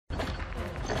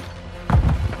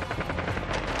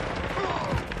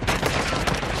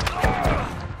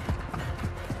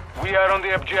UAV are on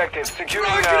the objective.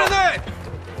 Securing now.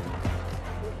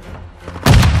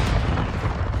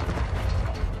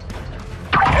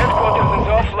 Headquarters is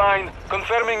offline.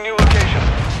 Confirming new location.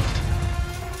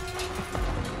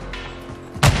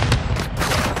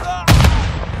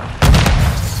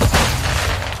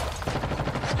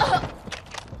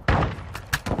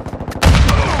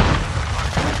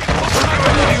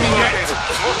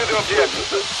 Move to the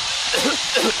objective.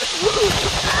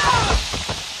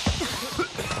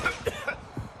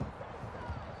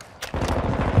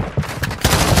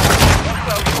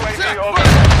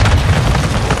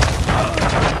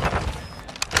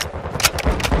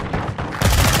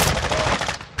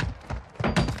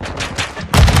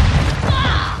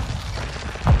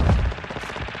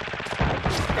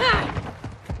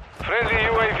 Friendly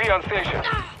UAV on station.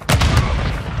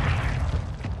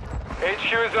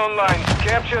 HQ is online.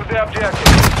 Capture the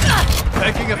objective.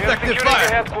 Taking effective fire.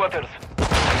 The headquarters.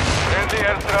 Friendly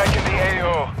airstrike in the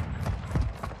AO.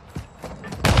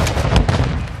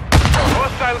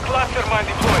 Hostile cluster mine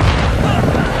deployed.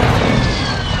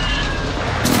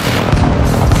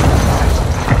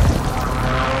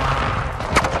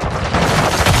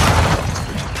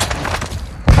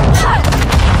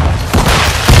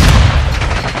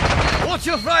 Watch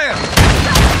your fire!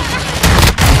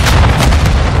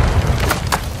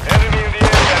 Enemy in the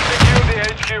area. Secure the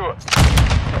HQ.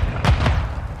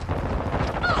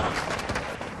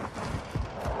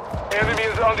 Enemy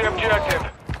is on the objective.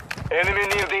 Enemy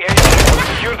near the HQ.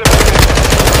 Secure the building.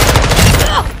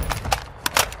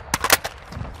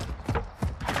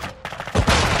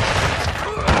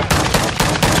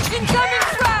 Incoming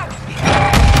trap!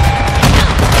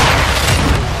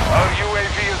 Our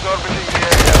UAV is orbiting the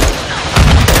area.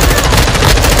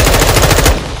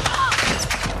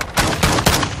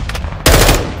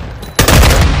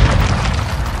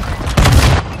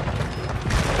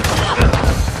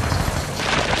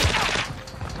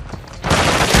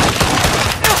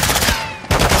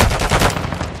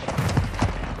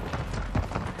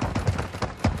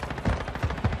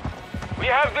 We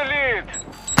have the lead.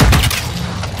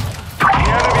 The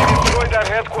enemy destroyed our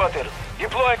headquarters.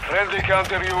 Deploy friendly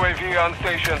counter UAV on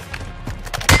station.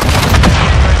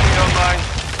 UAV online.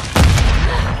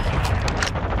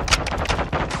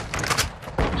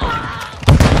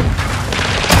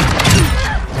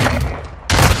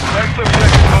 Next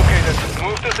objective located.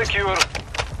 Move to secure.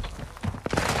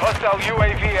 Hostile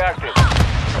UAV active.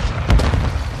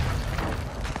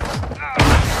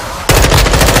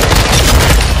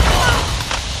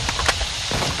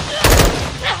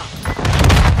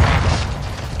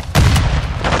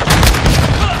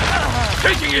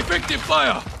 Taking effective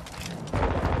fire!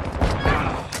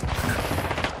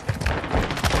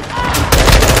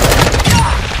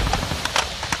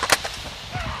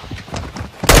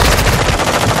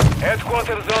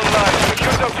 Headquarters online.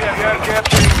 Secure the objective. We are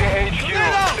capturing the HQ.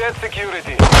 Set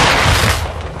security.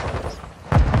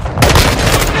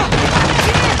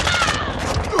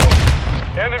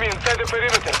 Enemy inside the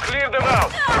perimeter. Clear them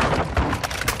out.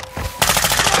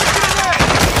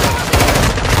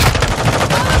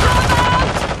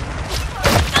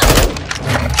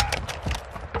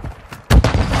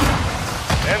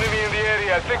 Enemy in the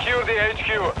area. Secure the HQ.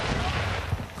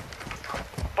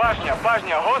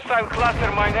 Bashня, hostile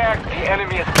cluster mine act. The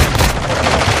enemy is...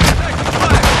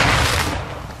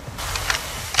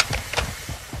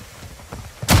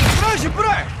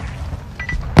 Брать!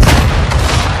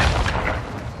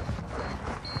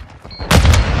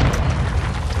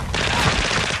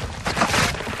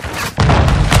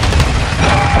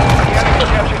 The enemy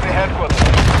captured the headquarters.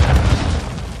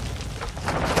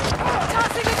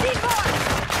 Tossing a decoy!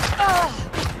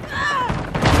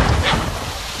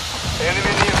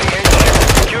 Enemy near the HQ.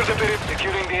 Secure the perimeter.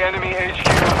 Securing the enemy HQ.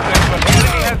 The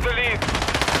enemy has the lead.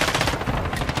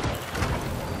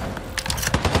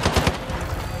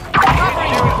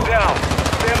 HQ is down.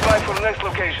 Stand by for next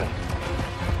location.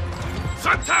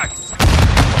 Contact!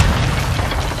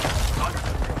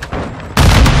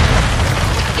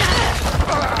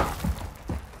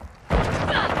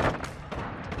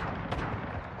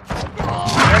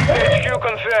 Next HQ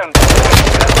confirmed.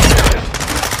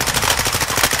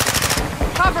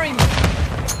 Covering me!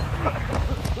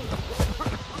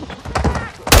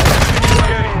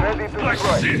 Getting ready to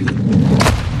destroy.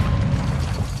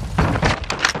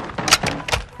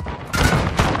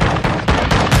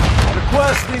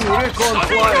 Requesting recon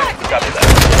fire. Copy that.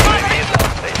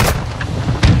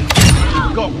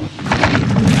 Go.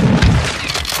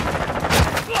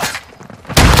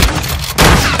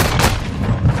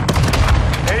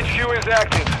 HQ is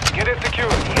active. Get it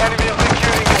secured. The enemy is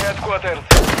securing the headquarters.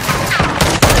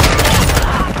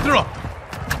 Drop.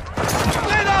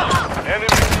 Lay down. Enemy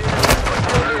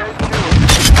securing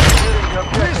the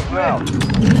objective now.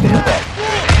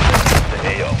 The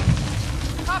AO.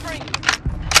 Covering me.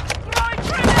 Throwing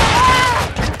grenade!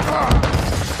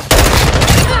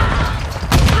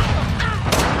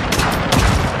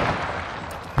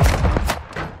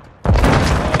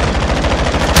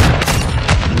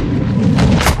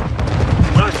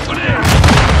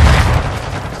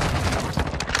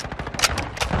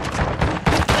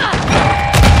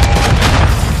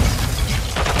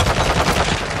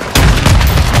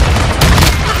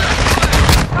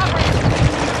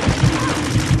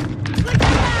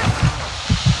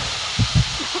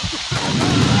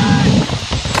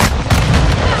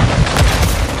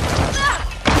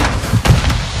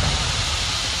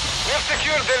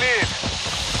 Secured the lead.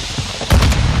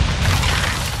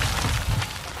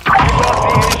 We lost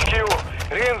the HQ.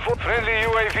 Reinforce friendly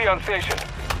UAV on station.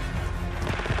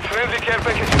 Friendly care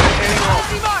package maintaining home.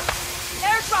 Easy mark!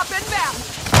 Airdrop inbound!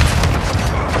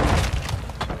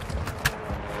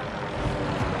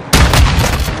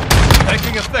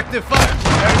 Taking effective fire.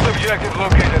 Next objective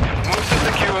located. Move to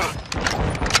secure.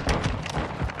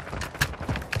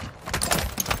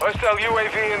 Hostile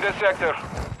UAV in the sector.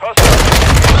 Hostile.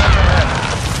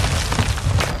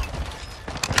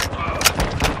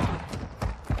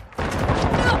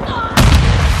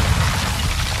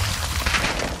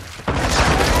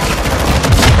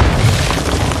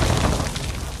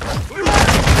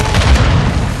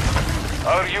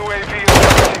 Our UAV is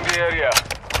approaching the area.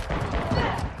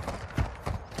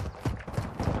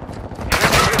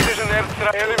 Precision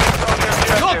airstrike elements on the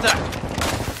objective. Contact!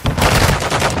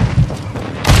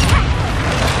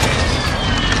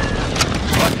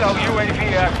 Hostile UAV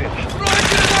active.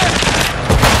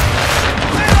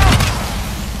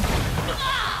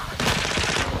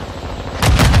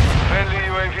 Friendly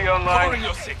UAV online.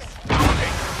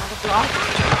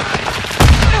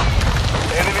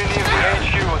 Enemy near the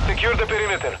HQ. Secure the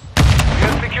perimeter. We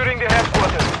are securing the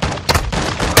headquarters.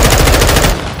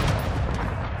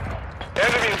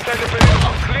 Enemy inside the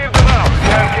perimeter. Clear them out. We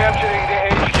are capturing the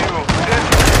HQ.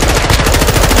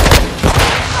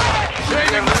 We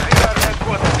are losing our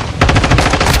headquarters.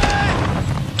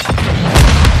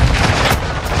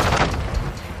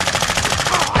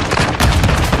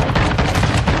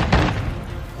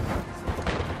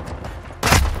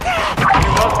 We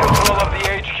lost control of the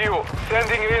HQ.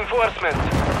 Sending reinforcements.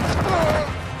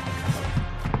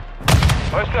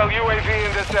 Hostile UAV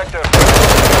in the sector.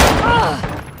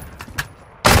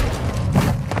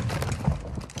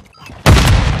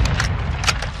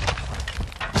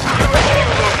 UAV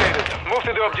located. Move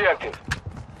to the objective.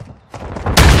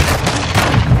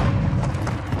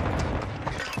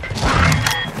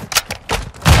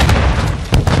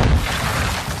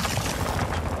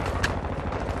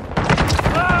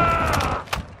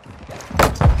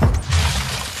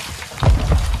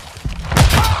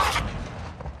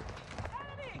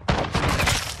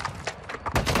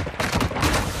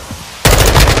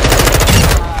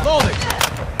 Loading!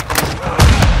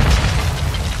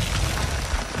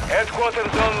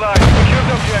 Headquarters online. Secure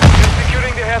the objective. We're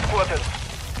securing the headquarters.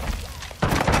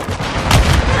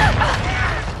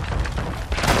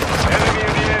 Enemy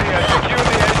in the area. Secure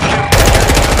the HQ.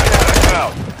 Now.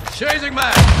 Chasing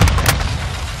man!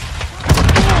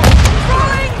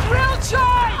 Throwing drill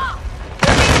charge!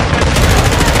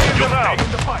 Get them out.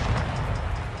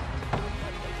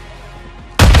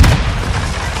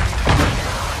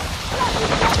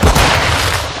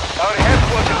 Our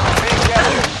headquarters is being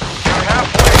captured. You're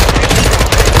halfway.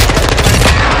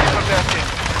 Protected.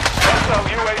 Hostile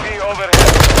UAV overhead.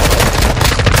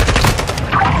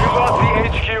 We lost the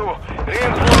HQ.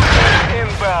 Reinforcements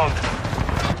inbound.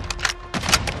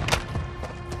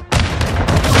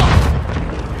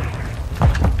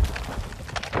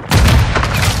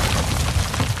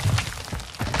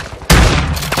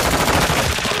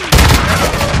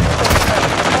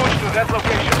 Push to that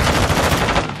location.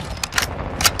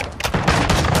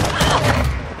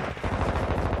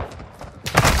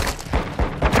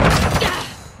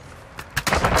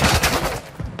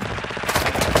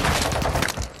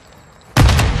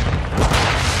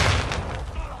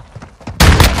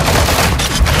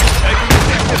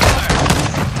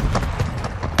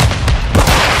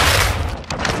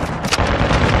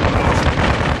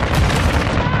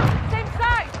 Same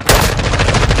side!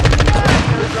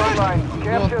 Online.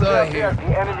 Capture die the objective. here.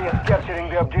 The enemy is capturing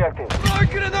the objective. Throw a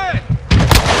grenade!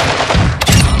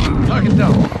 Target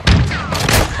down.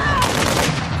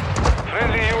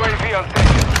 Friendly UAV on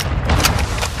station.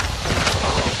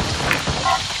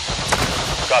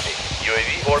 Copy.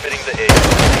 UAV orbiting the AO.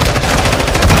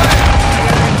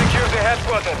 Enemy secure the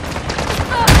headquarters.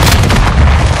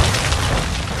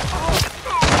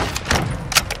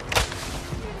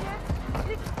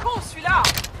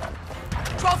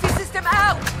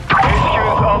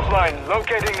 offline.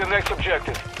 Locating the next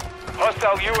objective.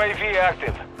 Hostile UAV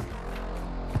active.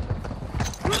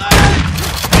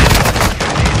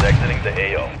 He's exiting the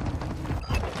AO.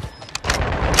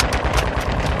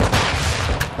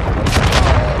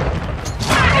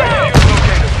 Fuse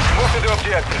located. Move to the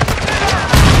objective.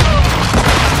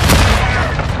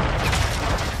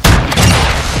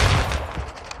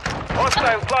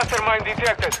 Hostile cluster mine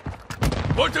detected.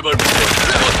 Portable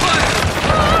triple fire!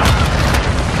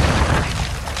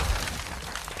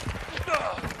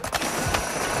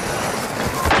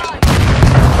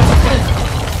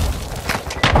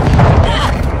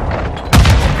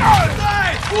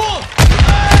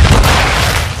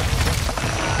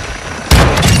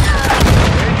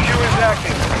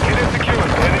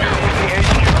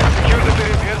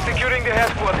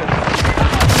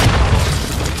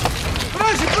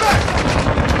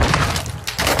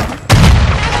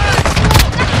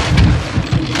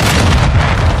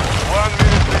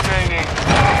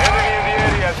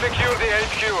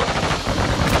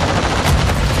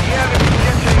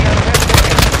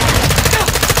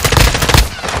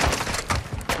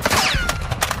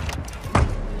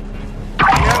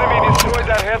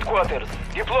 Headquarters.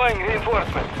 Deploying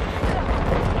reinforcements.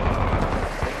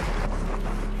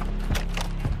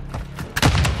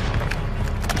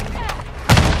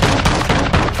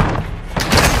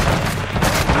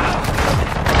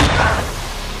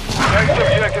 Next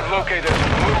objective located.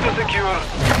 Move to secure.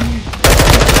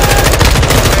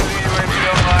 Friendly UAV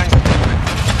online.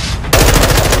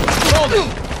 Hold it!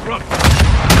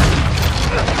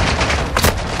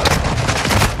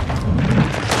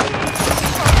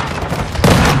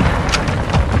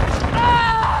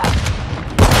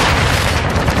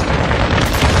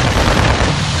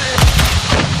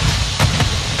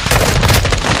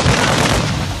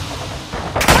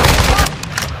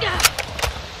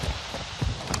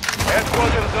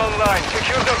 Headquarters online.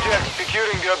 Secure the objective.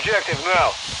 Securing the objective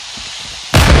now.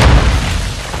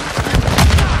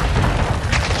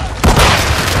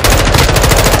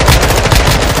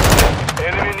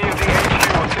 Enemy near the HQ.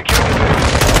 Secure the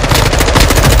building.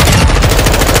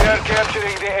 We are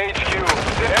capturing the HQ.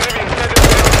 The enemy is headed to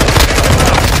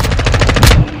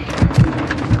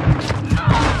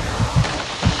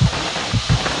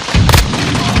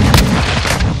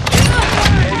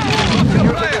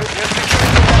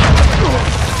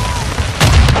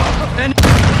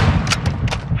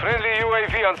friendly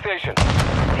UAV on station. The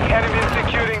enemy is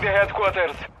securing the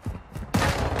headquarters.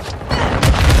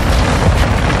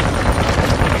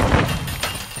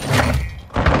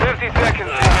 Seconds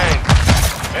remain.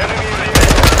 Enemy in the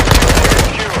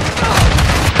HQ.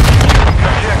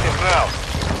 Objective now.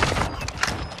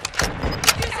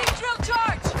 Using drill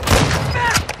charge!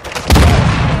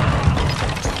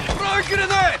 Throw a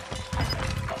grenade!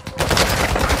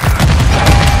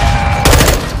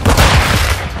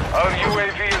 Our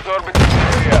UAV is orbiting the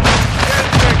area. 10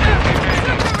 seconds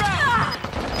remaining.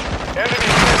 Enemy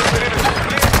in the perimeter.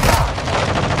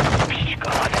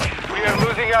 We are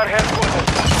losing our headquarters.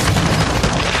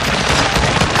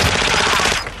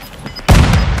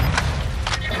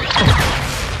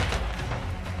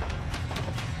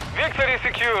 Victory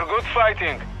secure. Good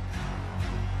fighting.